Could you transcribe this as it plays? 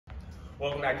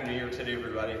Welcome back to New York City,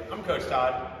 everybody. I'm Coach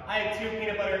Todd. I had 2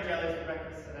 peanut butter and jellies for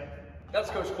breakfast today.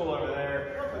 That's Coach Cole over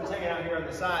there. Brooklyn's hanging out here on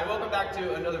the side. Welcome back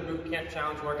to another boot camp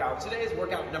challenge workout. Today's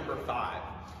workout number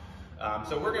 5.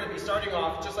 So we're going to be starting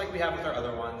off just like we have with our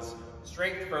other ones.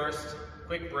 Strength first,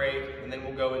 quick break, and then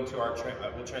we'll go into our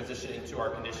we'll transition into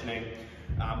our conditioning.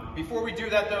 Before we do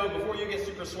that though, before you get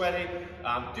super sweaty,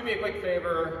 do me a quick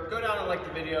favor, go down and like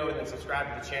the video and then subscribe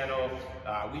to the channel.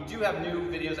 We do have new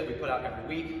videos that we put out every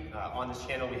week. On this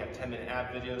channel we have 10-minute ab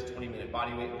videos, 20-minute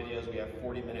body weight videos, we have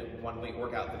 40-minute one weight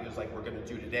workout videos like we're going to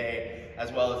do today,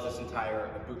 as well as this entire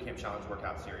boot camp challenge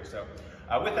workout series. So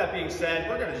with that being said,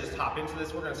 we're going to just hop into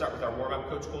this. We're going to start with our warm-up.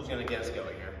 Coach Cole's going to get us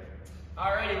going here.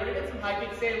 Alrighty, we're going to get some high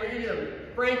kick today. We're going to do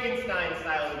the Frankenstein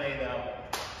style today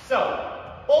though. So,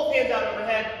 both hands out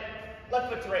overhead,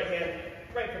 left foot to right hand,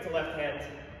 right foot to left hand.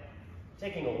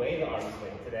 Taking away the arm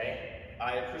swing today.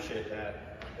 I appreciate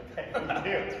that. Thank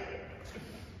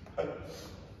you.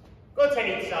 Go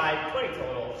 10 each side, 20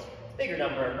 total. Bigger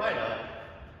number, why not?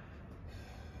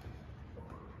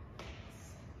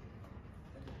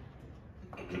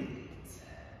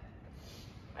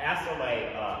 I asked all my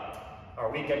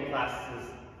our weekend classes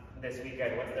this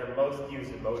weekend what's their most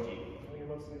used emoji. You know what your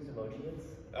most used emoji is?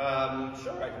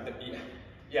 Sure, I can, yeah.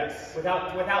 Yes.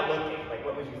 Without looking, like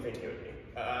what would you think it would be?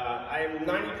 I'm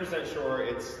 90% sure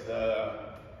it's the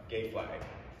gay flag.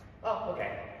 Oh,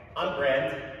 okay. On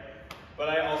brand. But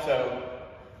I also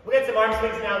We'll get some arm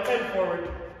swings now, 10 forward.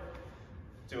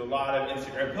 do a lot of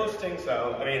Instagram posting,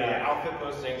 so, outfit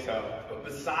posting, so, but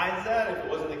besides that, if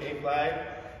it wasn't the gay flag,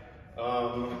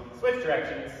 Switch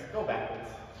directions, go backwards.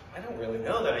 I don't really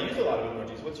know that. I use a lot of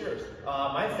emojis. What's yours?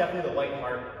 Mine's definitely the white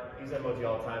heart. I use that emoji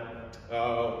all the time.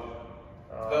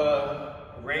 The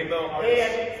rainbow heart.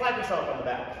 Hey, slap yourself on the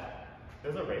back.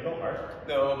 There's a rainbow heart?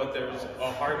 No, but there's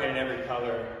a heart in every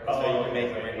color, so you can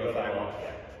make a rainbow flag.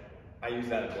 Yeah. I use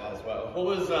that as well. What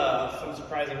was some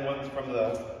surprising ones from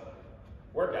the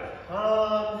workout?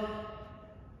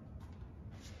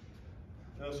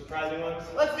 No surprising ones?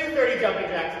 Let's do 30 jumping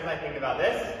jacks as I think about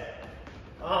this.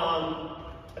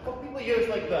 A couple people use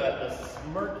like the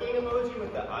smirking emoji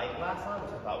with the eyeglass on,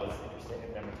 which I thought was interesting.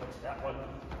 I've never touched that one.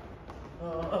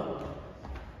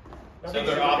 So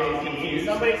they're often confused.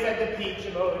 Somebody said the peach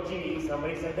emoji,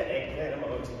 somebody said the eggplant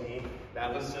emoji.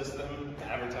 That was just them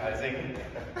advertising.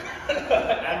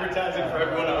 Advertising for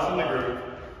everyone else in the group.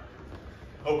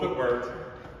 Hope it worked.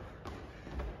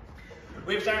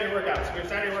 We have Saturday workouts. We have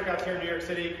Saturday workouts here in New York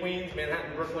City, Queens,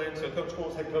 Manhattan, Brooklyn. So Coach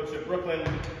Cole's head coach of Brooklyn.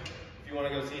 If you want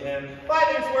to go see him.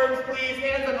 5-inch worms, please.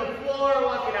 Hands on the floor.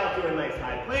 Walk it out. Do a nice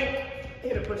high plank.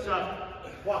 Hit a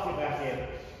push-up. Walk it back in.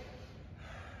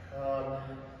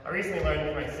 I recently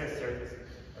learned from my sister, who's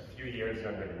a few years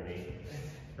younger than me,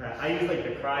 that I use like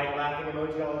the crying laughing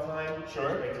emoji all the time.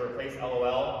 Sure. Like to replace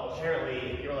LOL.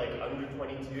 Apparently, if you're like under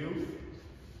 22,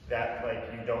 that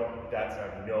like you don't, that's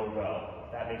a no-go.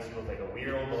 That makes you look like a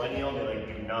weird old millennial. They like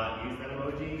do not use that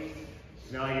emoji.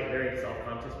 Now I get very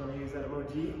self-conscious when I use that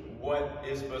emoji. What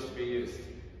is supposed to be used?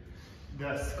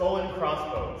 The skull and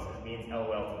crossbones means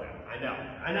LOL to them.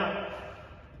 I know.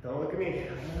 Don't look at me.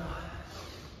 I know.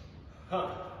 Huh.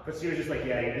 But she was just like,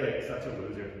 yeah, you'd be like such a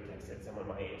loser if you texted someone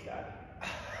my age, Dad.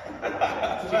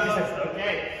 So she just says,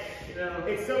 okay. You know,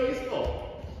 it's so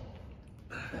useful.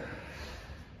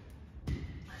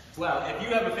 Well, if you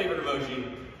have a favorite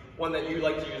emoji, one that you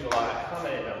like to use a lot,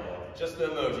 Comment it down below. just the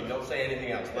emoji. Don't say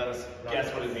anything else. Let us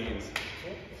guess what it means.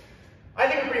 I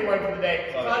think we're pretty warm for the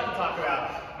day. Love Time it. to talk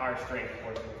about our strength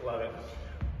portion. Love it.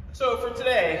 So for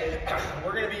today,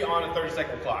 we're going to be on a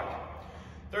 30-second clock.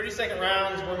 30-second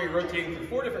rounds, we're going to be rotating through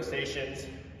 4 different stations.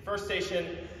 First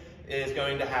station is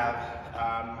going to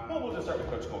have, we'll just start with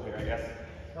Coach Cole here, I guess.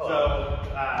 Hello.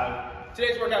 So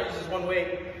today's workout uses one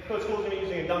weight. Coach Cole's going to be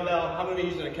using a dumbbell. I'm going to be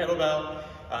using a kettlebell.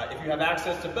 If you have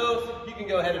access to both, you can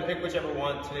go ahead and pick whichever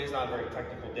one. Today's not a very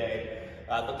technical day.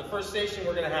 But the first station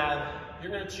we're going to have,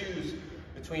 you're going to choose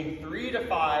between 3 to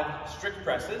 5 strict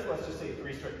presses. Let's just say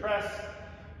 3 strict press.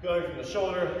 Going from the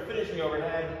shoulder, finishing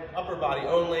overhead, upper body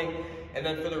only. And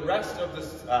then for the rest of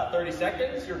this 30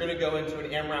 seconds, you're going to go into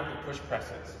an AMRAP with push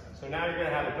presses. So now you're going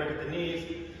to have a break at the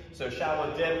knees. So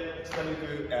shallow dip, extending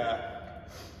through,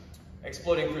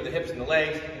 exploding through the hips and the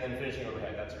legs, and then finishing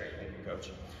overhead. That's great. Thank you,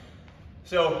 Coach.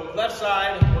 So left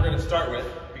side, we're going to start with,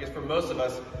 because for most of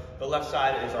us, the left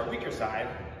side is our weaker side.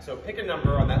 So pick a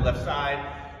number on that left side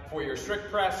for your strict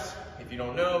press. If you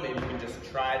don't know, maybe you can just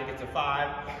try to get to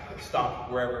 5, stop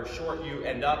wherever short you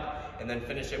end up, and then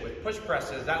finish it with push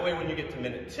presses. That way when you get to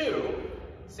minute 2,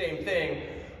 same thing,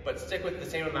 but stick with the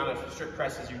same amount of strict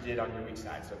presses you did on your weak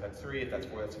side. So if that's 3, if that's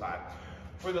 4, that's 5.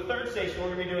 For the third station,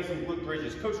 we're going to be doing some glute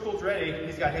bridges. Coach Cole's ready.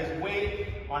 He's got his weight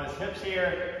on his hips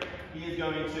here. He is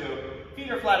going to, feet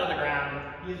are flat on the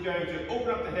ground. He is going to open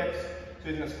up the hips. So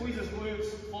he's going to squeeze his glutes,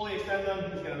 fully extend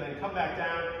them. He's going to then come back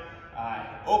down,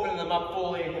 opening them up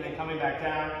fully, and then coming back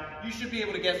down. You should be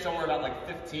able to get somewhere about like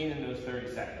 15 in those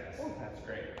 30 seconds. Oh, that's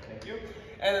great. Thank you.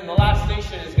 And then the last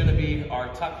station is going to be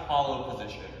our tuck hollow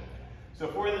position. So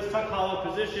for this tuck hollow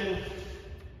position,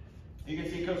 you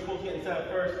can see Coach Cole's getting set up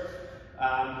first.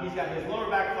 He's got his lower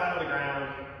back flat on the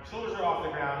ground, shoulders are off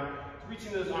the ground,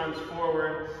 reaching those arms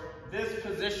forward. This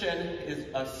position is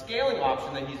a scaling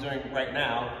option that he's doing right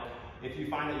now. If you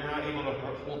find that you're not able to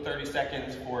hold 30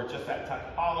 seconds for just that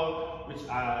tuck hollow, which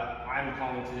I'm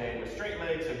calling today the straight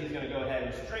leg, so he's going to go ahead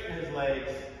and straighten his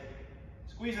legs,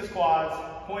 squeeze his quads,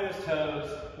 point his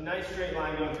toes, nice straight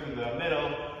line going through the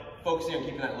middle, focusing on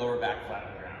keeping that lower back flat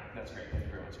on the ground. That's great. Thank you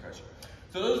very much, Coach.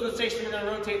 So those are the stations we're going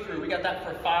to rotate through. We got that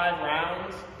for 5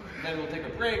 rounds. Then we'll take a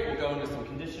break. We'll go into some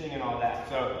conditioning and all that.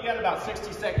 So you got about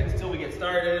 60 seconds till we get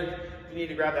started. If you need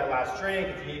to grab that last drink,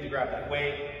 if you need to grab that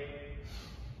weight.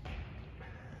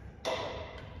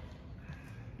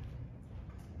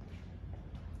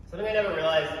 Something I never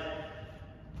realized,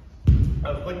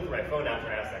 I was looking for my phone after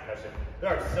I asked that question. There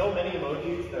are so many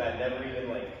emojis that I've never even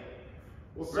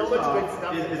Well, so much good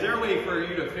stuff. Is there a way for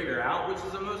you to figure out which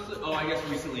is the most, oh, I guess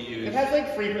recently used? It has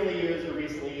like frequently used or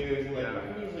recently used, and like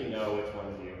you can usually know which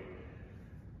one's you.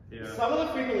 Yeah. Some of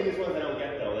the frequently used ones I don't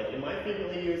get though. Like in my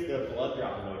frequently used, the blood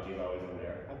drop emoji is always in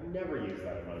there. I've never used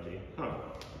that emoji. Huh.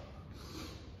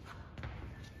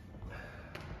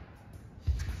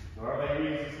 Nor have I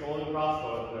used skull and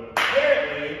crossbones, but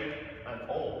apparently I'm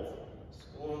old.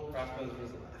 Skull and crossbones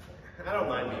was laughing. I don't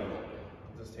mind being old.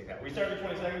 I'll just take that. We start with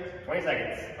 20 seconds? 20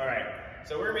 seconds. All right.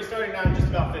 So we're going to be starting now in just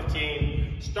about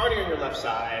 15. Starting on your left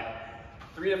side.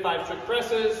 3 to 5 strict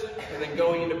presses, and then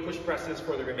going into push presses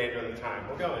for the remainder of the time.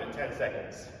 We're going in 10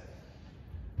 seconds.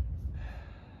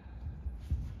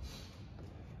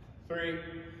 3,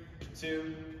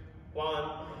 2,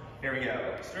 1. Here we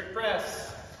go. Strict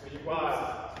press. Squeeze your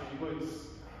quads. Squeeze your glutes.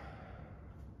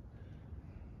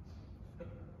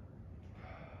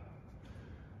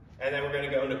 And then we're going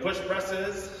to go into push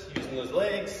presses, using those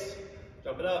legs.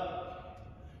 Jump it up.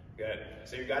 Good.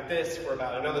 So you got this for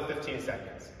about another 15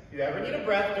 seconds. If you ever need a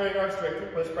breath during our strict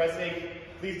or push pressing,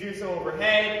 please do so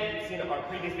overhead. You've seen our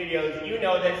previous videos. You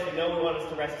know this. You know we want us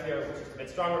to rest here, which is a bit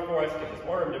stronger for us, gives us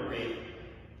more room to breathe.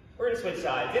 We're going to switch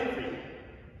sides in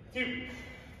 3, 2,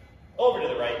 over to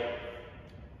the right.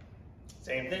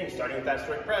 Same thing, starting with that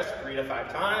strict press, 3 to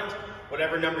 5 times,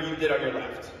 whatever number you did on your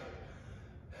left.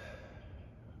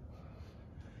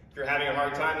 If you're having a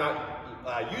hard time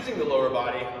not using the lower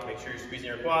body, make sure you're squeezing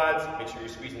your quads, make sure you're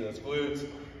squeezing those glutes,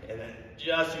 and then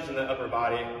just using the upper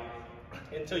body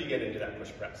until you get into that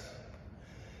push press.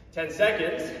 10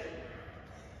 seconds,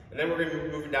 and then we're going to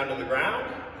be moving down to the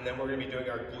ground, and then we're going to be doing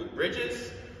our glute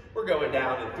bridges. We're going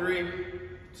down in 3,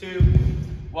 2,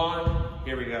 1,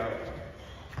 here we go.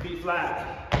 Feet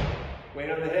flat,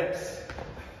 weight on the hips.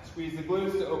 Squeeze the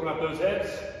glutes to open up those hips.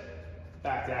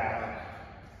 Back down.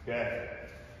 Good.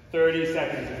 30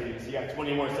 seconds of these. You got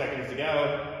 20 more seconds to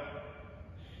go.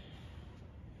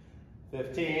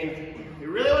 15. You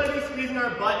really want to be squeezing our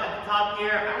butt at the top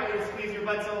here. I want you to squeeze your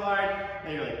butt so hard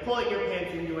that you're like pulling your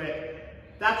pants into it.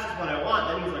 That's just what I want.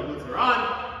 That means my glutes are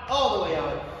on, all the way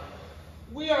on.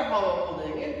 We are hollow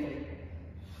holding in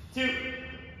 3, 2,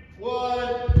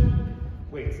 1.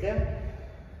 Weights down.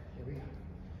 Here we go.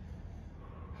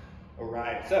 All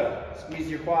right, so squeeze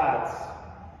your quads.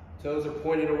 Toes are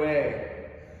pointed away.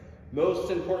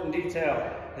 Most important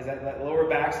detail is that that lower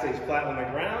back stays flat on the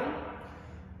ground.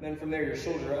 Then from there, your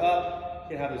shoulders are up.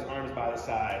 You can have those arms by the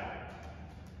side.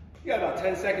 You got about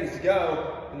 10 seconds to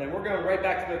go, and then we're going right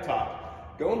back to the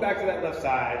top. Going back to that left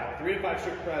side, 3 to 5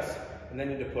 strict press, and then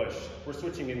into push. We're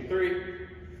switching in 3,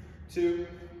 2,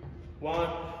 1.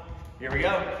 Here we go.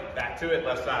 Back to it,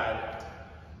 left side.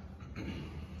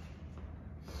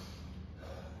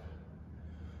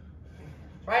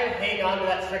 Try and hang on to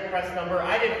that strict press number.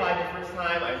 I did 5 the first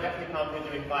time. I'm definitely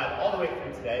confident doing 5 all the way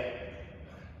through today.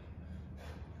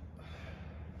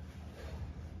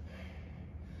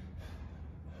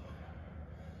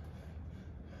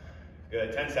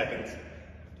 Good, 10 seconds.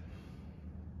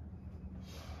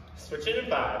 Switch in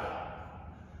 5.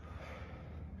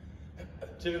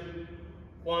 2,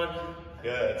 1.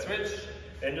 Good. Switch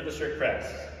into the strict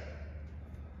press.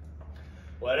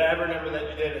 Whatever number that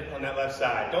you did on that left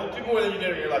side. Don't do more than you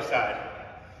did on your left side.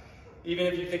 Even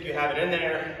if you think you have it in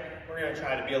there, we're going to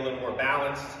try to be a little more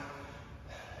balanced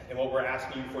in what we're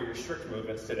asking you for your strict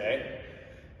movements today.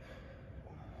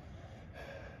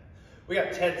 We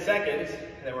got 10 seconds,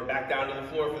 and then we're back down to the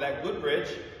floor for that glute bridge.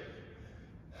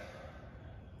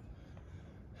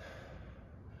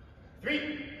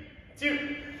 3,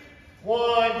 2,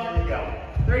 1, here we go.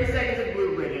 30 seconds of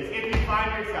glute bridges. If you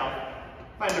find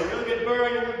a really good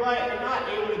burn in the butt, and you're not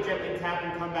able to gently tap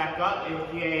and come back up, you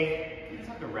just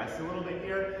have to rest a little bit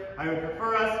here. I would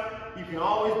prefer you can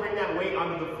always bring that weight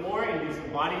onto the floor and do some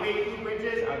body weight glute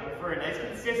bridges. I would prefer a nice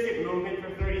consistent movement for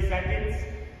 30 seconds,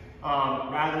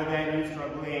 rather than you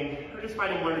struggling or just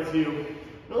finding 1 or 2,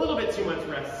 and a little bit too much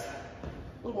rest.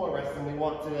 A little more rest than we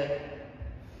want today.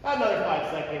 Another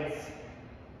 5 seconds.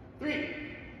 3,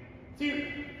 2,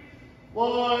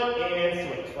 1, and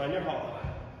switch. Find your hollow.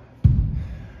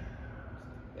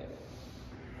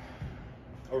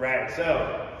 All right,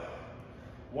 so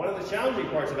one of the challenging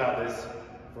parts about this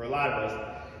for a lot of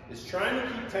us is trying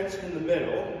to keep tension in the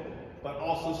middle, but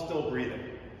also still breathing.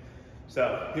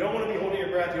 So you don't want to be holding your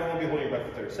breath. You don't want to be holding your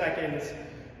breath for 30 seconds,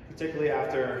 particularly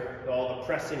after all the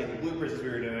pressing and the glute bridges we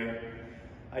were doing.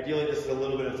 Ideally, this is a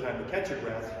little bit of time to catch your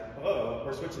breath. Uh-oh,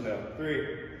 we're switching though.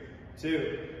 3,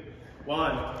 2,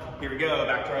 1. Here we go,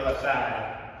 back to our left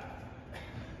side.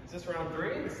 Is this round 3?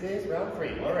 This is round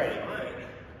 3. All right. Fine.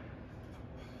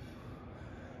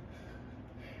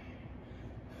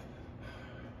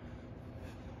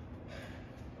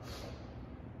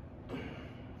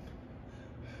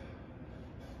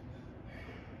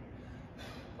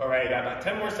 All right, got about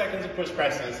 10 more seconds of push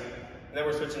presses, and then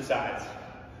we're switching sides.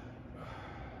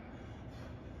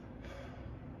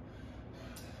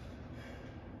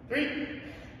 3,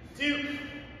 2,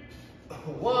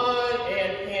 1,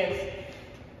 and hands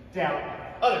down.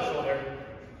 Other shoulder,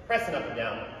 pressing up and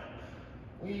down.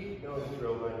 We know the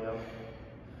drill by now.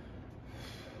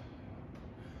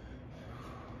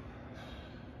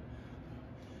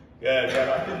 Good, we got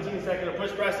about 15 seconds of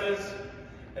push presses,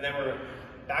 and then we're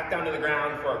back down to the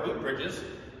ground for our glute bridges.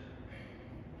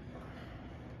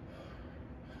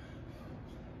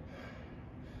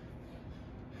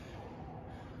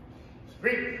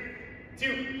 Three,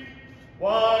 2,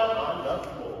 1, on the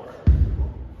floor.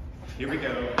 Here we go,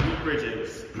 glute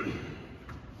bridges.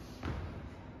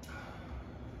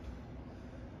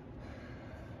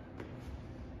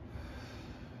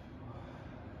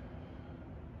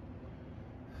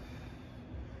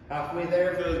 Halfway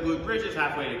there for those glute bridges,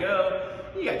 halfway to go.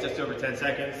 You got just over 10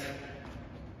 seconds.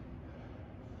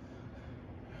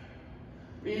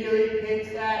 Really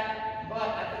pinch that butt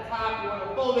at the top. You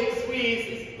want a full big squeeze.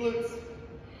 These glutes.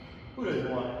 Who doesn't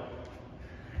want it?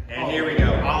 And here we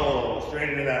go, hollow, straight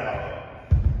into that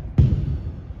hollow.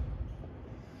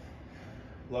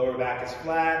 Lower back is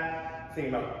flat. Think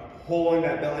about pulling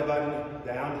that belly button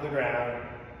down to the ground.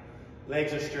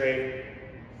 Legs are straight.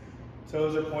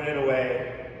 Toes are pointed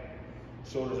away.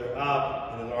 Shoulders are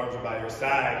up, and then the arms are by your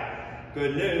side.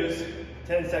 Good news,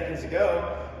 10 seconds to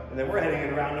go, and then we're heading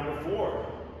into round number 4.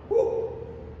 Woo!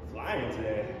 Flying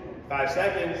today. 5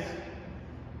 seconds.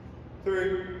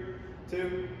 3,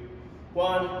 2,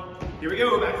 1. Here we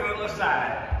go, back to the left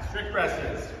side. Strict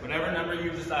presses, whatever number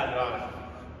you've decided on.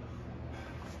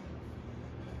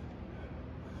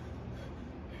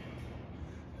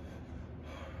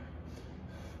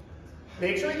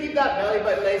 Make sure you keep that belly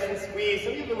button nice and squeezed.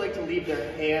 Some people like to leave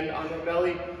their hand on their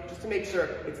belly just to make sure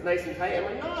it's nice and tight. And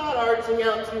we're not arching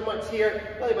out too much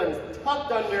here. Belly button's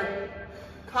tucked under.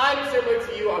 Kind of similar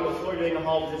to you on the floor doing a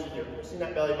hollow position. You're pushing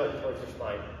that belly button towards your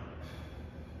spine.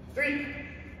 3,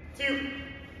 2,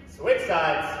 switch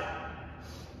sides.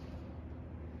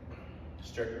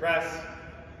 Strict press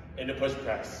into push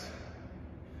press.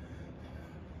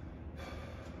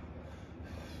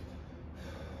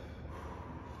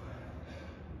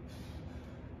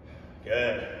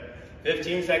 Good.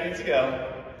 15 seconds to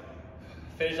go.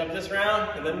 Finish up this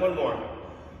round and then one more.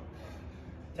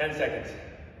 10 seconds.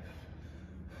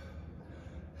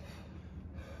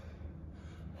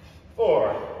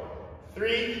 4,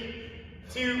 3,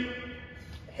 2,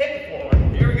 hit the floor.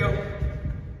 Here we go.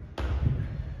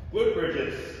 Glute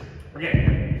bridges.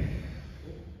 Okay.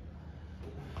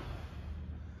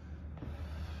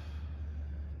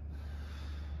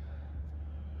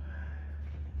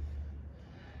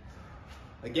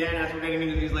 Again, as we're getting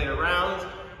into these later rounds,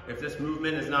 if this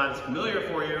movement is not as familiar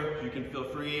for you, you can feel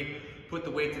free, put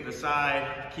the weight to the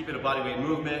side, keep it a body weight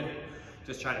movement,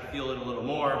 just try to feel it a little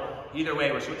more. Either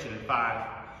way, we're switching in 5.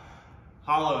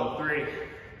 Hollow in 3,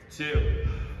 2,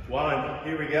 1.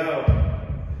 Here we go.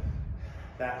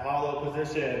 That hollow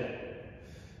position.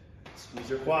 Squeeze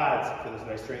your quads for those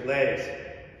nice straight legs.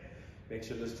 Make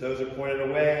sure those toes are pointed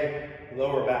away.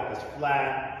 Lower back is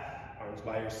flat. Arms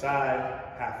by your side.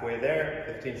 Halfway there.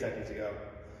 15 seconds to go.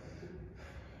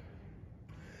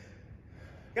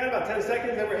 Got about 10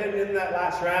 seconds, then we're heading into that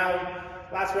last round.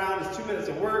 Last round is 2 minutes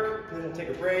of work, then we'll take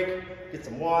a break, get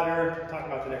some water, talk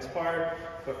about the next part.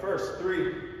 But first,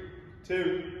 3,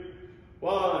 2,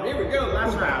 1. Here we go,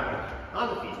 last round.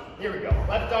 On the feet. Here we go.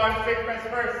 Left arm, straight press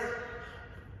first.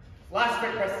 Last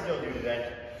straight presses you'll do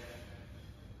today.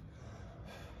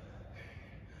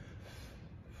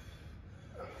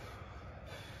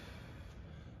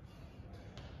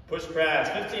 Push press,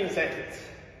 15 seconds.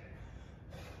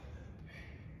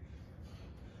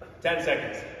 10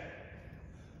 seconds.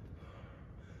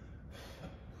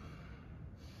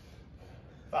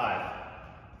 5,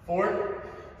 4,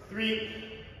 3,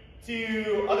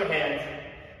 2, other hand.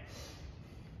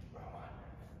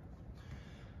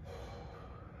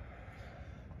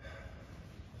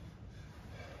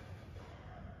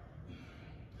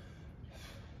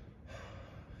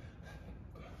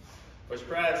 Push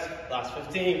press, last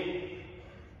 15.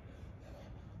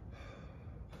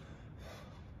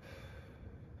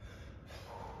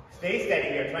 Stay steady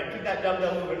here. Try and keep that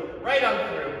dumbbell moving right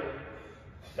on through.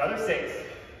 Another 6,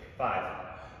 5,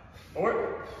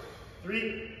 4,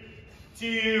 3,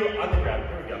 2, on the ground.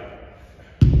 Here we go.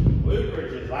 Glute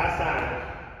Bridges, last time.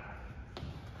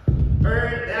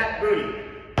 Earn that booty.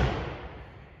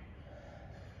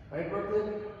 All right,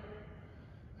 Brooklyn?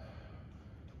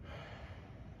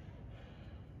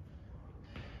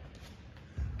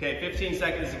 Okay, 15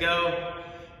 seconds to go.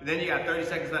 And then you got 30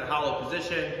 seconds in that hollow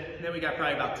position. And then we got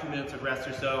probably about 2 minutes of rest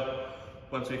or so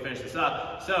once we finish this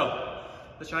up. So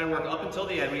let's try and work up until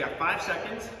the end. We got 5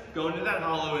 seconds. Go into that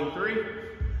hollow in 3,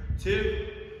 2,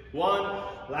 1.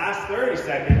 Last 30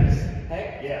 seconds.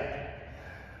 Heck yeah.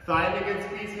 Find a good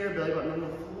squeeze here, belly button on the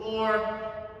floor.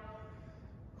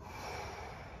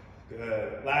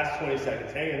 Good. Last 20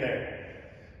 seconds. Hang in there.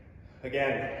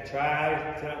 Again,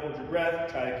 try to not hold your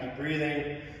breath. Try to keep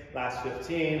breathing. Last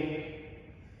 15.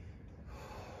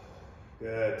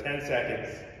 Good. 10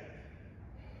 seconds.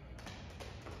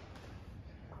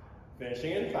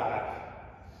 Finishing in 5,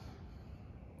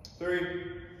 3,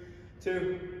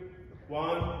 2, 1.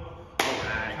 All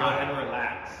right. Go ahead and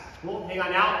relax. Cool. Hang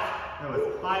on out. That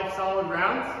was 5 solid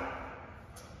rounds.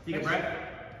 Take a breath.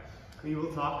 We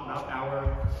will talk about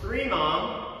our 3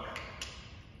 mom.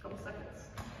 A couple seconds.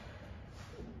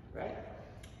 Right?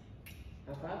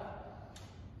 High five?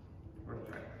 We're gonna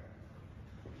try.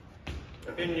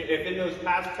 If in those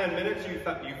past 10 minutes you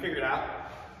figured out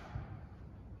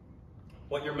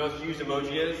what your most used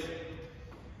emoji is,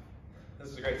 this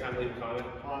is a great time to leave a comment.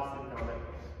 Pause and comment.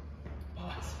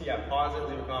 Pause. Yeah, pause it,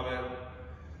 leave a comment.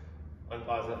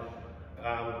 Unpause it.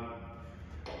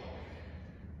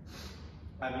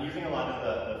 I've been using a lot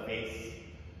of the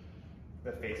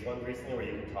face ones recently where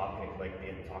you can talk and like be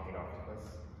a talking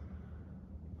octopus.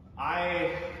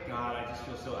 God, I just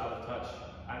feel so out of touch.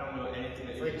 I don't know anything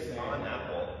that you're saying. It's on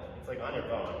Apple. It's like on your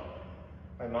phone.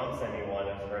 My mom sent me one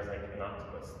of hers, like an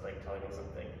octopus, like telling me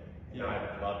something. You know, I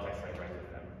love texting my friends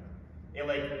with them. It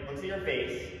like looks at your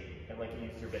face and like you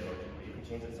use your Bitmoji. You can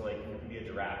change it so like you can be a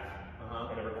giraffe,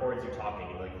 and it records you talking.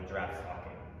 And like the giraffe's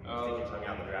talking. You just stick your tongue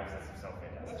out. The giraffe says so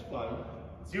fantastic. That's fun.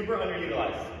 Super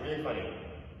underutilized. Really funny.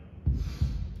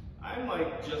 I'm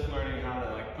like just learning how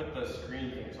to like put the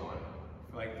screen things on.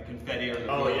 Like the confetti or the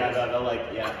Oh yeah, the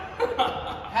like, yeah.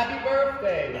 Happy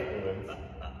birthday!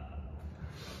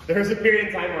 There was a period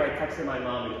in time where I texted my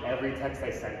mom and every text I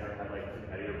sent her had like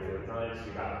confetti or balloons on it.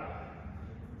 She got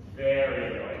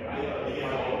very annoying. It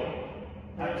gets old.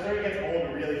 I'm sure it gets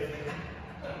old really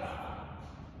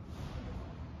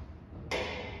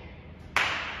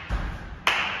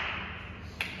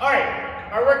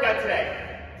Alright, our workout today.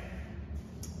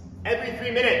 Every 3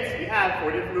 minutes, we have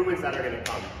 4 different movements that are going to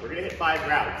come. We're going to hit 5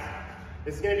 rounds.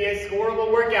 This is going to be a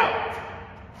scoreable workout.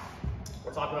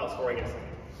 We'll talk about scoring in a second.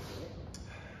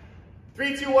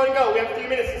 3, 2, 1, go. We have 3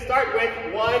 minutes to start with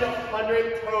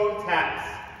 100 toe taps.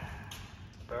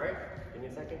 All right, give me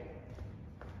a second.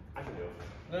 I can do it.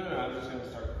 No, I'm just going to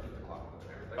start with the clock.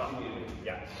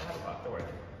 Yeah, I have a clock, don't worry.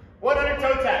 100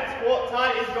 toe taps. Cool.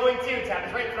 Todd is going to tap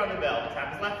his right foot on the bell,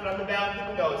 tap his left foot on the bell. He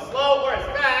can go as slow or as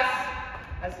fast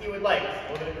as he would like.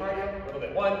 A little bit of cardio, a little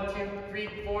bit. 1, 2, 3,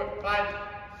 4, 5,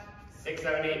 6,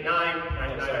 7, 8, 9,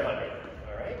 99, 100.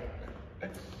 All right.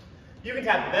 You can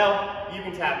tap the bell. You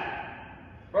can tap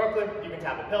Brooklyn. You can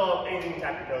tap a pillow. Anything you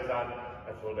can tap your toes on.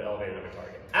 That's a little bit elevated of a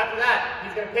target. After that,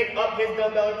 he's going to pick up his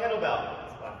dumbbell or kettlebell.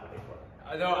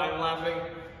 I know, I'm laughing.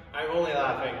 I'm only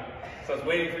laughing. So I was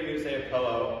waiting for you to say a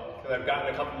pillow, because I've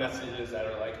gotten a couple messages that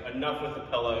are like, enough with the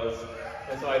pillows.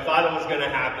 And so I thought it was going to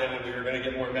happen, and we were going to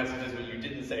get more messages, but you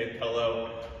didn't say a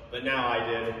pillow. But now I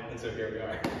did, and so here we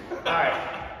are. All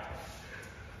right.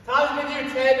 Todd's going to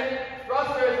do 10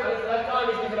 thrusters on his left arm.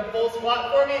 He's going to hit a full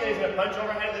squat for me, and then he's going to punch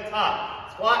overhead at the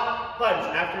top. Squat, punch.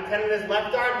 After 10 on his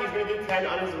left arm, he's going to do 10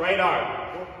 on his right arm.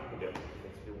 You can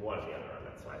do one on the other arm,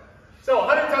 that's fine. So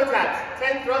 100 toe taps,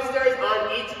 10 thrusters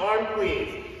on each arm,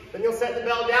 please. Then you'll set the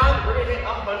bell down. We're going to hit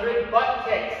 100 butt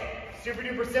kicks. Super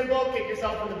duper simple. Kick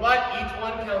yourself in the butt. Each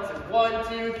one counts as 1,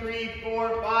 2, 3,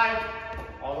 4, 5,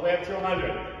 all the way up to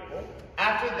 100.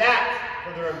 After that,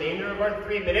 for the remainder of our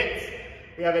 3 minutes,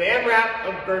 we have an AMRAP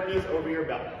of burpees over your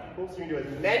belt. Cool. So you can do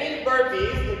as many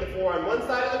burpees. Hit the floor on one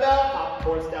side of the bell. Hop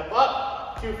 4 step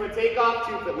up. 2 foot takeoff.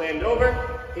 2 foot land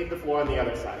over. Hit the floor on the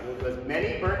other side. You'll do as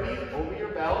many burpees over your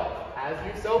belt as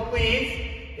you so please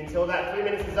until that 3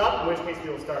 minutes is up, in which case we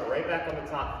will start right back on the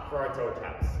top for our toe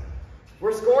taps.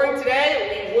 We're scoring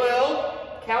today. We will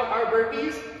count our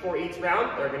burpees for each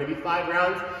round. There are going to be 5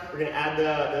 rounds. We're going to add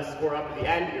the score up at the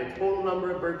end. Your total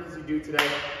number of burpees you do today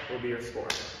will be your score.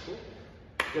 Cool.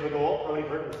 Do you have a goal? How many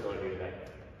burpees do you want to do today?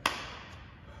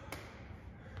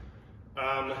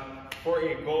 For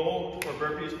a goal for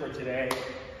burpees for today,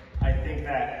 I think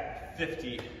that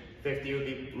 50. 50 would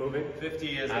be moving?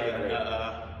 50 is I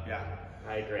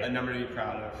agree. A number to be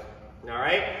proud of. All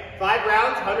right, 5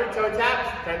 rounds, 100 toe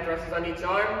taps, 10 thrusters on each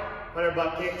arm, 100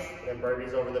 butt kicks, and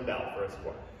burpees over the belt for a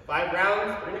score. 5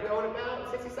 rounds, we're gonna go in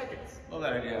about 60 seconds. Love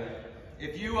that idea.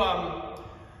 If you, I'll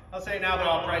say it now, but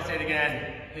I'll probably say it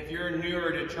again. If you're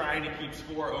newer to trying to keep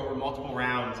score over multiple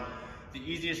rounds, the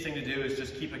easiest thing to do is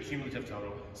just keep a cumulative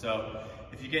total. So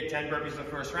if you get 10 burpees the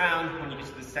first round, when you get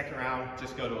to the second round,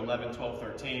 just go to 11, 12,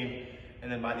 13,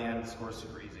 and then by the end, the score is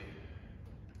super easy.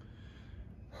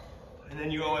 And then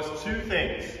you owe us 2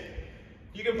 things.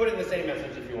 You can put in the same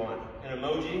message if you want. An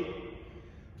emoji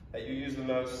that you use the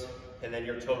most, and then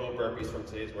your total burpees from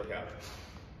today's workout.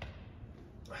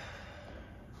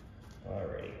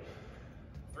 Alrighty.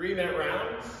 3-minute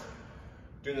rounds.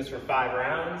 Doing this for 5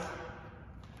 rounds.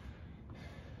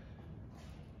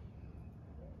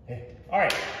 All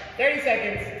right, 30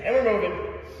 seconds, and we're moving.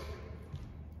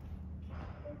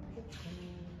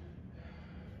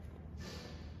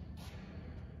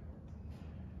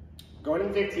 Going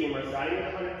in 15, we're starting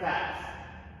with 100 taps.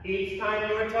 Each time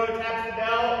your toe taps the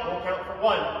bell, we'll count for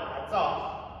 1. That's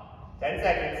all. 10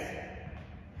 seconds.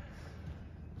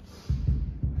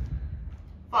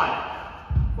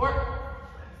 5, 4,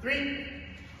 3,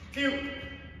 2,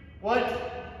 1.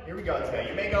 Here we go today.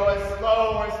 You may go as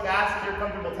slow or as fast as you're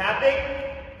comfortable tapping.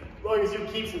 As long as you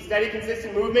keep some steady,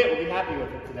 consistent movement, we'll be happy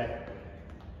with it today.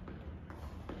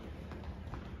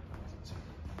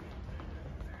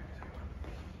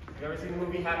 You ever seen the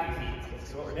movie Happy Feet? This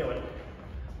is what we're doing.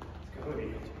 It's a good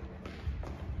movie.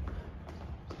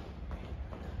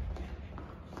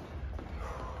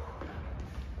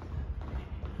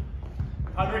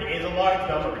 $100 is a large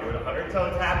number. We're doing 100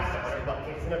 toe taps, 100 butt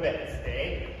kicks in a bit.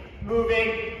 Stay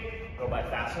moving. Go by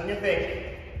faster than you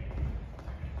think.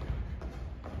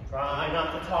 Try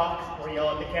not to talk or yell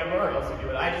at the camera, or else you do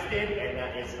what I just did, and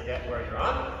that is forget where you're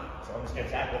on. So I'm just going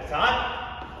to tap with Todd.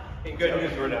 In good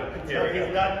news, we're done. Here we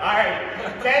go. Done. All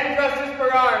right, 10 thrusters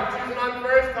per arm. Choosing on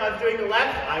first. Todd's doing the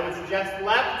left. I would suggest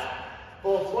left.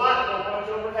 Full squat, full punch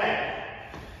overhead.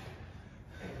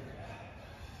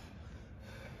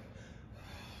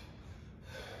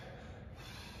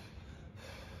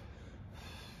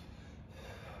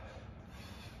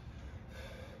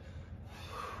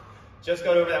 Just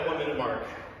got over that 1 minute mark.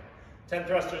 10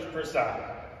 thrusters per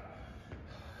side.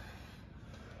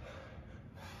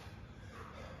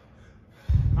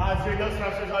 Doing those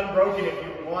thrusters unbroken. If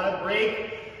you want to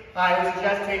break, I would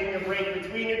suggest taking a break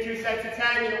between your 2 sets of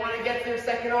 10. You don't want to get to your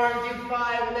second arm, do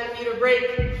 5, and then need a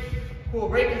break. Cool,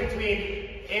 break in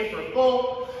between. Aim for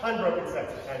full, unbroken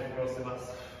sets of 10 for most of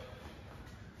us.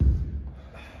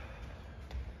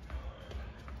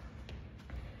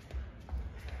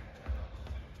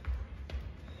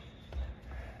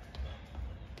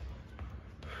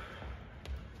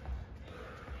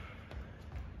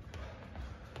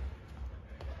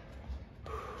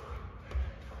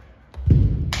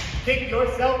 Kick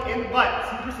yourself in the butt.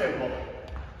 Super simple.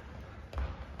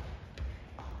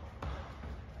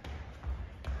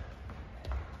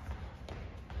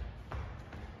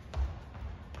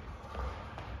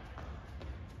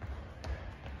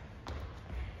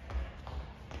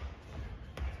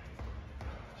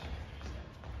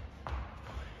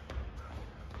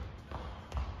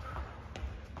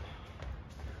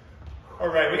 All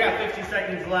right, we got 50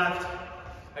 seconds left.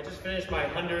 I just finished my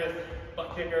 100th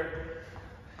butt kicker.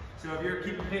 So if you're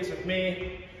keeping pace with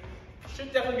me, you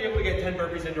should definitely be able to get 10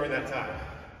 burpees in during that time.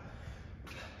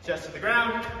 Chest to the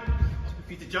ground, 2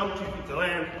 feet to jump, 2 feet to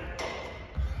land.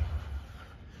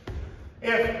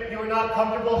 If you're not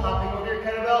comfortable hopping over your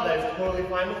kettlebell, that is totally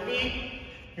fine with me.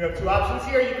 You have two options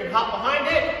here. You can hop behind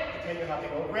it, pretend you're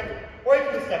hopping over it, or you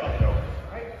can just step up and over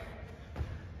it, right?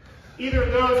 Either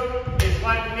of those is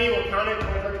fine for me. We'll count it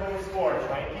towards our total score.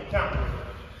 Try and keep counting.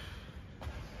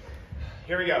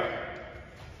 Here we go.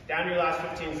 Down to your last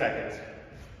 15 seconds.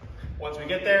 Once we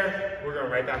get there, we're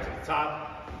going right back to the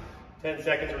top. 10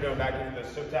 seconds, we're going back into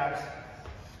those toe taps.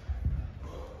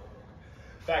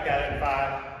 Back at it in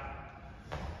 5,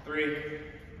 3,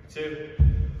 2,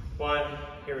 1.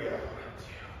 Here we go.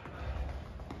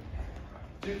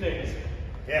 Two things.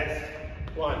 Yes.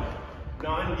 1,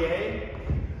 non-gay,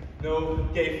 no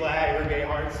gay flag or gay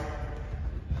hearts.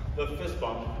 The fist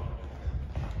bump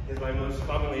is my most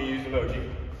commonly used emoji.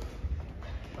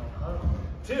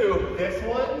 2, This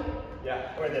one?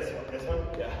 yeah, Or this one? This one?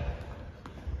 yeah.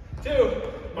 2,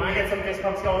 Mine get some fist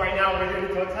bumps going right now. We're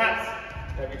doing toe taps.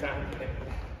 every time.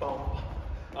 Bump.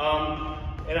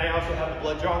 And I also have the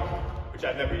blood draw, which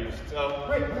I've never used. So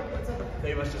Wait, what's up?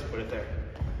 they must just put it there.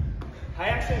 I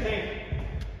actually think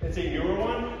it's a newer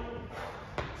one,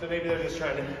 so maybe they're just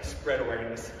trying to spread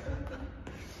awareness.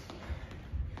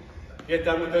 Get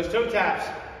done with those toe taps.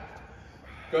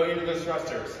 Going into those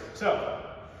thrusters. So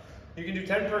you can do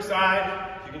 10 per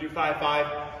side. You can do 5, 5,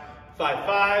 5,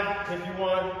 5 if you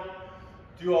want.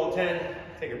 Do all 10.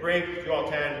 Take a break. Do all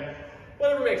 10.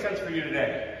 Whatever makes sense for you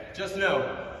today. Just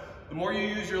know, the more you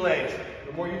use your legs,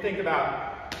 the more you think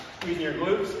about squeezing your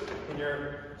glutes and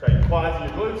your quads and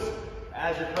your glutes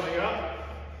as you're coming up,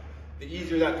 the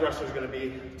easier that thruster is going to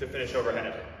be to finish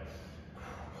overhead.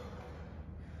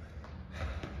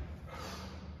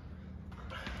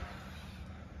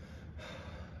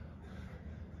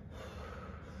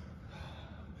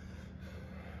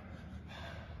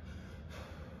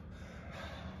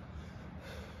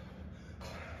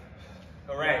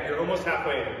 All right, you're almost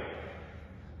halfway in.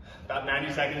 About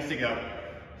 90 seconds to go.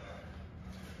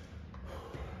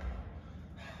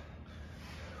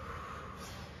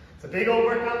 It's a big old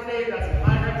workout today. We've got some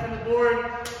 5 reps on the board.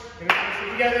 Gonna finish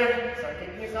it together. Start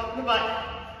kicking yourself in the butt.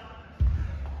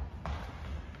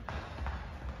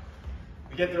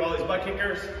 We get through all these butt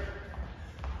kickers.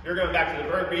 You're going back to the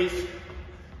burpees.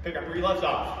 Pick up where you left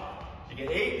off. You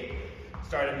get 8,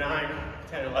 start at 9,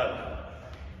 10, 11.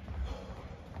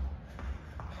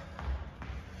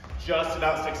 Just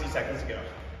about 60 seconds to go.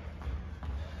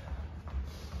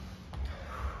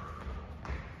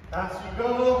 Faster you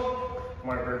go, the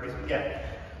more burpees we get.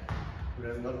 Who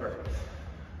doesn't love burpees?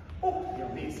 Oh, you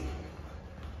know these.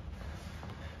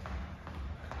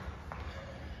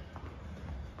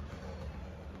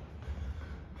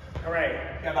 All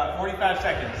right, got about 45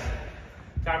 seconds.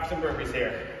 Time for some burpees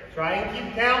here. Try and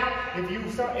keep count. If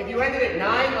you ended at 9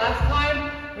 last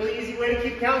time, really easy way to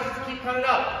keep count is just keep counting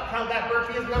up. Count that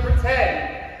burpee as number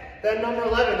 10, then number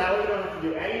 11. That way you don't have to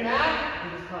do any math.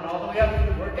 You just count all the way up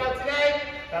to the workout today.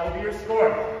 That will be your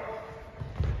score.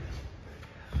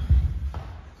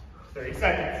 30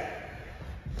 seconds.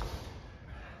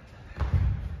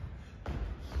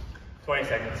 20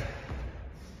 seconds.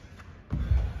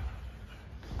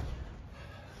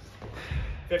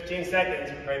 15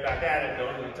 seconds, right back at it,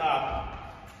 going to the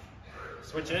top.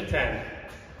 Switching in 10.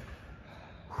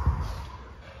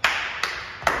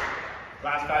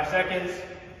 Last 5 seconds,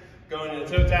 going to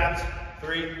the toe taps.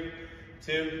 3,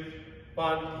 2,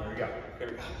 1. Here we go. Here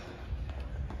we go.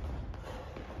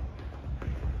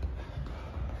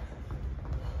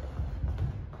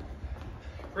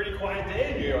 Pretty quiet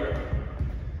day in New York.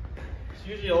 There's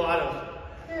usually a lot of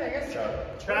Yeah, I guess so.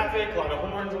 traffic, a lot of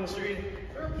horns on the street.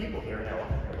 There are people here now.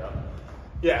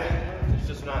 Yeah, it's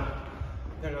just not,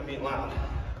 they're not being loud.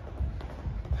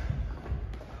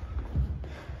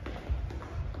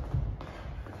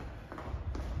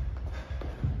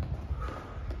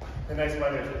 The nice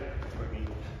weather would be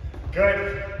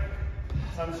good.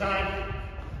 Sunshine.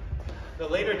 The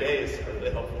later days are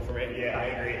really helpful for me. Yeah, I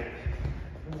agree.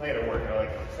 I gotta work at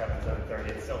like 7, 7:30.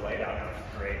 It's still late out now.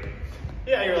 It's great.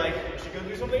 Yeah, you're like, we should go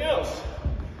do something else.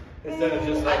 Instead of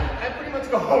just like, I pretty much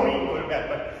go home, eat, and go to bed,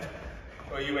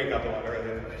 but well, you wake up a lot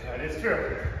earlier. that is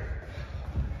true.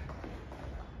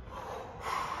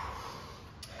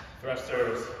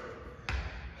 Thrusters.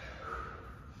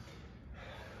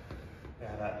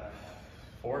 Yeah, that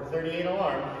 4:38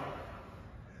 alarm.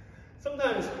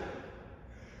 Sometimes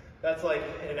that's like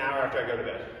an hour after I go to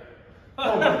bed.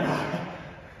 Oh my god.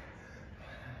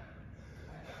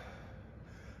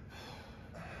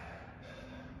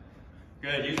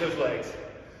 Good, use those legs.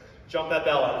 Jump that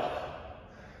bell up.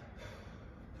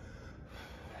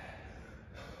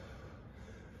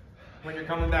 When you're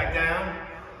coming back down,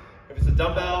 if it's a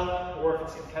dumbbell or if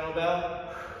it's a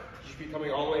kettlebell, You should be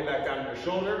coming all the way back down to your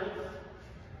shoulder.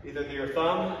 Either your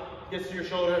thumb gets to your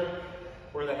shoulder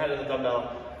or the head of the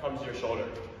dumbbell comes to your shoulder.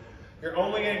 You're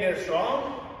only going to get as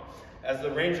strong as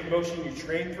the range of motion you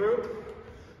train through.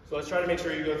 So let's try to make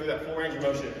sure you go through that full range of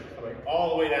motion. Coming all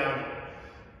the way down.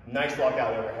 Nice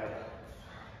lockout overhead.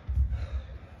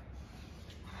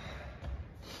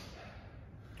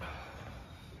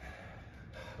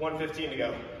 $115 to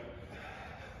go.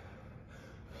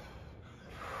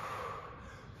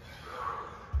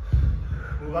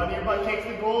 Move on to your butt kicks.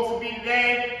 The goal should be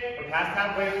today, or past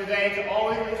halfway through the day, to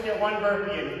always at least get one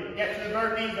burpee in. Get to the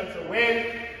burpees, that's a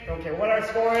win. Don't care what our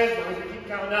score is, as long as we keep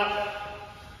counting up.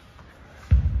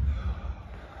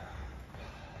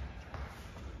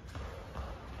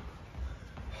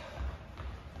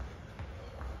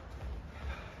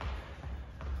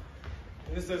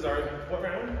 This is our, what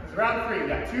round? It's round 3, we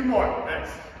got 2 more.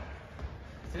 Nice.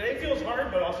 Today feels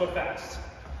hard, but also fast.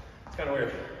 It's kind of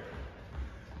weird.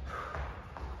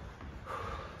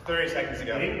 30 seconds to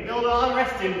go. We didn't build all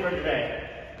rest in for today.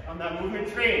 On that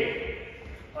movement training.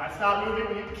 When I stop moving,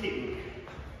 we need to keep moving.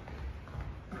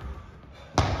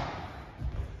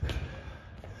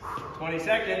 20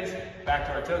 seconds, back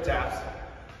to our toe taps.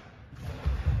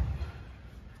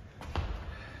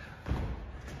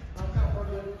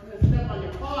 Step on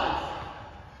your quads.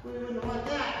 We wouldn't want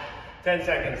that. 10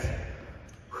 seconds.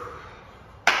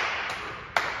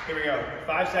 Here we go.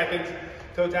 5 seconds.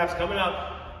 Toe taps coming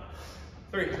up.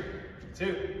 3,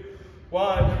 2,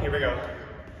 1. Here we go.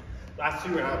 Last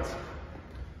 2 rounds.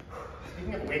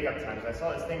 Speaking of wake up times, I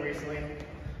saw this thing recently.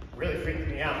 Really freaked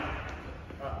me out.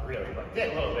 Not really, but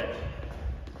did a little bit.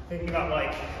 Thinking about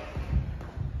like,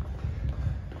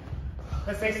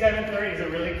 let's say 7:30 is a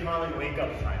really common wake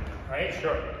up time, right?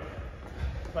 Sure.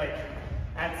 Like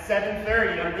at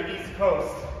 7:30 on the East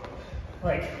Coast,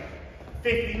 like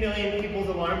 50 million people's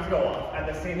alarms go off at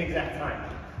the same exact time.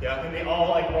 Yeah. And they all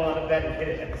like roll out of bed and hit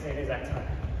it at the same exact time.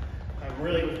 I was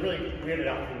really weirded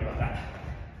out thinking about that.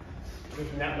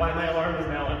 Thinking that why my alarm is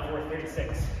now at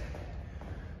 4:36.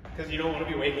 Because you don't want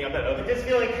to be waking up at I other. just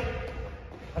feel like,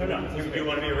 I don't know. You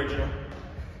want to be original.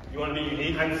 You want to be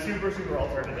unique. I'm super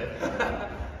alternative.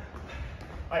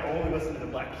 I only listen to the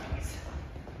Black Keys.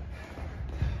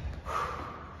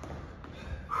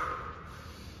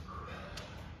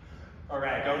 All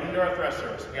right, going into our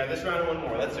thrusters. We got this round and one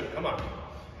more. Let's do it. Come on.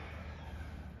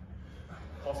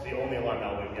 Also, the only alarm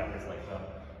that'll wake me up is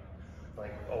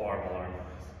like alarm.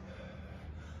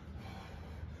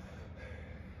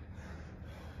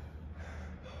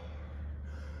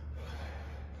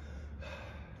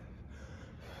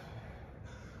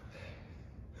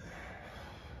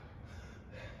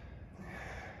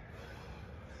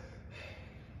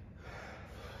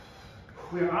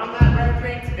 We're on that rep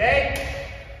train today.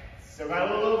 Still got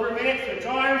a little over a minute, switch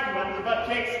arms, come on to the butt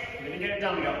kicks. We're gonna get it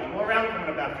done. We got one more round coming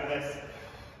up after this.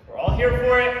 We're all here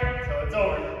for it, so it's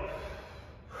over.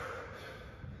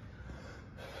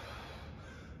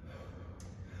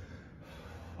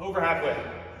 Over halfway.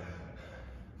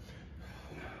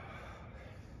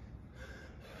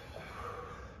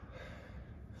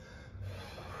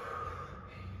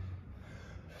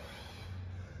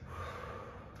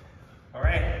 All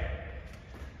right.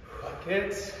 Butt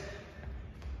kicks.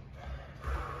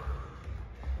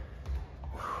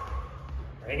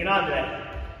 We're hanging on today.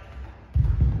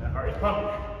 That heart is pumping.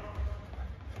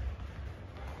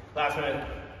 Last minute.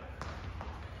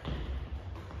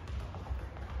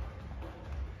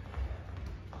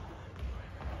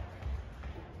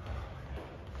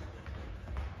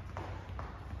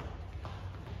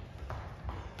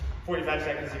 $45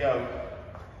 seconds to go.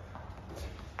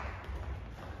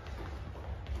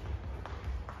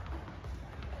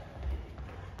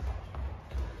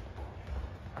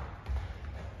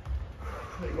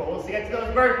 The goal is to get to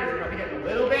those burpees. We're going to get a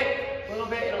little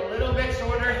bit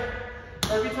shorter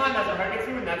burpee time as our heart gets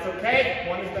through, and that's okay.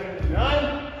 One is better than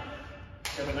none.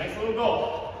 We have a nice little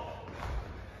goal.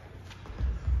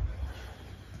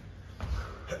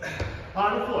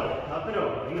 On the floor, up and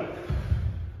over. Hang on.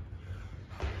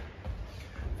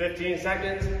 15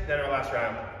 seconds, then our last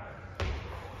round.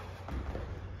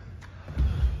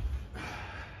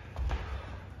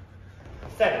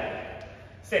 Seven,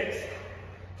 6,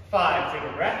 5, take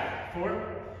a breath.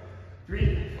 4,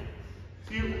 3,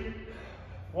 2,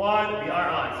 1. We are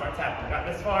on. Start tapping. Got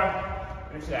this far.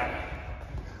 Finish that.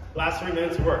 Last 3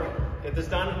 minutes of work. Get this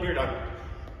done, you're done.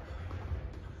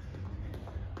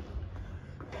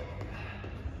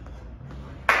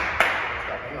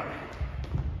 Hang on.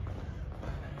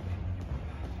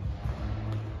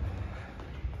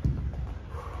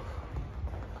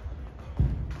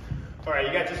 All right,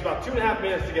 you got just about 2.5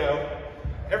 minutes to go.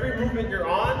 Every movement you're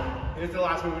on is the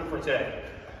last movement for today.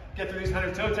 Get through these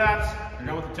 100 toe taps. You're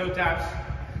done with the toe taps.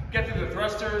 Get through the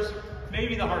thrusters,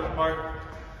 maybe the hardest part.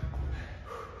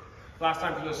 Last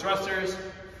time for those thrusters.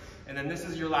 And then this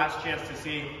is your last chance to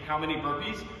see how many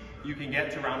burpees you can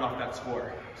get to round off that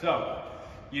score. So,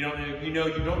 you don't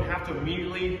have to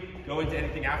immediately go into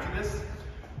anything after this,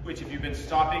 which if you've been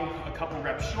stopping a couple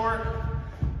reps short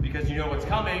because you know what's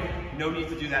coming, no need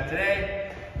to do that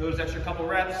today. Those extra couple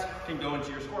reps can go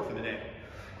into your score for the day.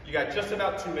 You got just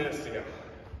about 2 minutes to go.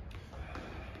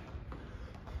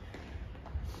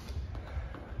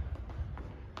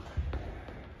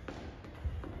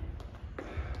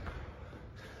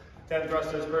 Ten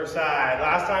thrusters per side.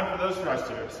 Last time for those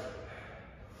thrusters.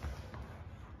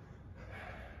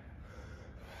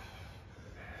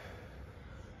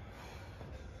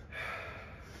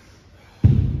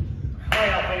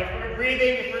 If we're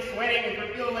breathing, if we're sweating, if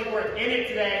we're feeling like we're in it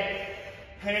today,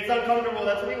 and it's uncomfortable,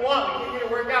 that's what we want. We came here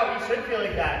to work out. We should feel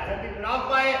like that. Don't be put off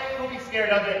by it. Don't be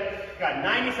scared of it. You've got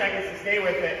 90 seconds to stay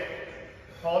with it.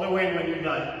 Call the win when you're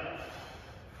done.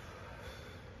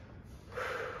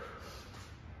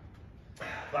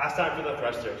 Last time for the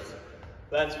thrusters.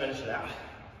 Let's finish it out.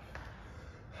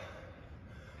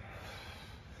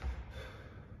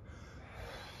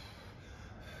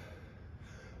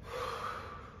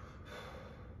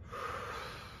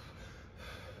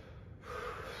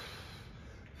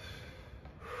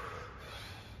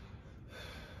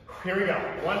 Here we go.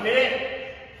 1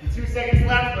 minute and 2 seconds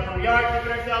left. Wherever we are,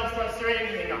 keeping ourselves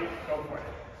frustrated. Hang on. Go for it.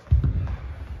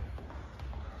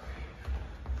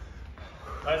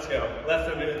 Let's go. Less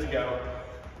than a minute to go.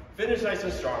 Finish nice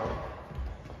and strong.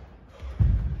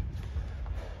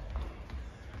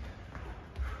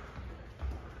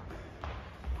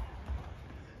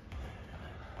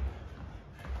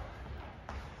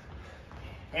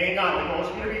 Hang on, the goal is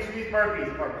going to reach these burpees.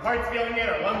 If our heart's feeling it,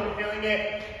 our lungs are feeling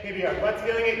it, maybe our butt's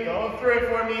feeling it, go through it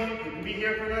for me. You can be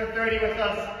here for another 30 with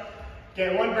us.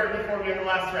 Get one burpee for me in the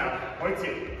last round. Or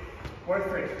 2. Or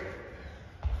 3.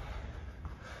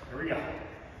 Here we go.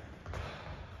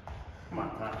 Come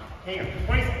on, Todd. Hang on.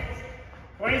 20 seconds.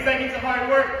 20 seconds of hard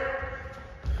work.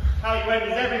 How you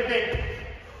end is everything.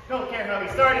 Don't care how we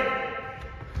started.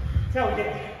 That's how we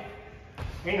get there.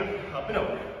 Hang on. Up and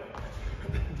over.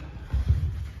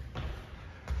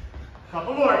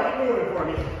 Couple more. Keep moving for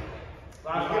me.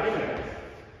 Last 5 seconds.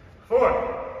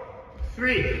 4,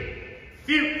 3,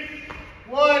 2,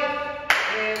 1,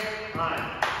 and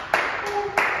time.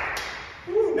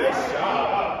 Ooh, nice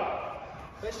job.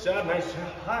 Nice job, nice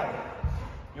job. Hi.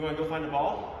 You want to go find the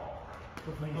ball?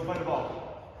 Go find the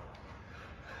ball.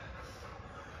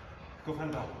 Go find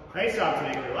the ball. Nice job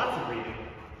today, crew. Lots of breathing.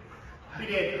 We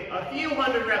did a few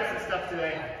 100 reps and stuff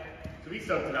today, so we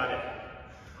stoked about it.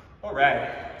 All right.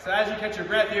 So as you catch your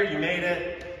breath here, you made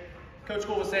it. Coach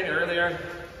Cole was saying earlier,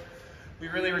 we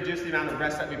really reduced the amount of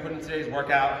rest that we put in today's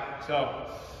workout. So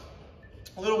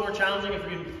a little more challenging if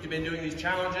you've been doing these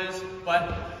challenges,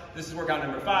 but this is workout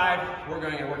number 5. We're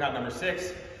going into workout number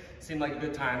 6. Seemed like a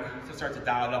good time to start to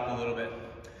dial it up a little bit.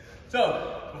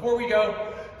 So before we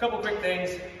go, a couple quick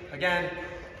things. Again,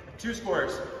 2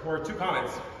 scores or 2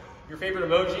 comments. Your favorite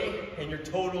emoji and your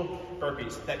total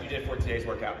burpees that you did for today's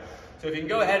workout. So if you can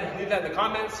go ahead and leave that in the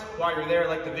comments while you're there,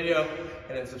 like the video,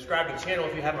 and then subscribe to the channel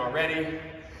if you haven't already.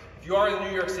 If you are in the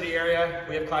New York City area,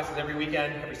 we have classes every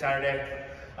weekend, every Saturday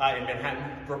in Manhattan,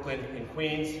 Brooklyn, and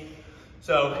Queens.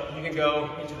 So you can go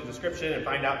into the description and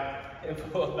find out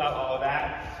info about all of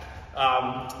that.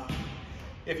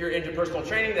 If you're into personal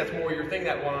training, that's more your thing,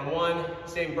 that one-on-one,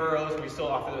 same boroughs, we still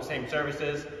offer those same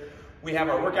services. We have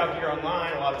our workout gear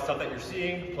online, a lot of the stuff that you're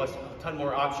seeing, plus a ton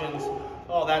more options.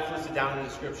 All that's listed down in the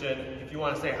description. If you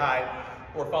want to say hi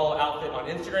or follow Outfit on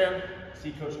Instagram,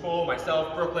 see Coach Cole,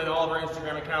 myself, Brooklyn, all of our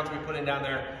Instagram accounts we put in down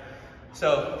there.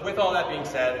 So with all that being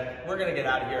said, we're gonna get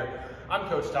out of here. I'm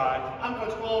Coach Todd. I'm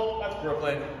Coach Cole. That's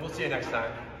Brooklyn. We'll see you next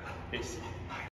time. Peace.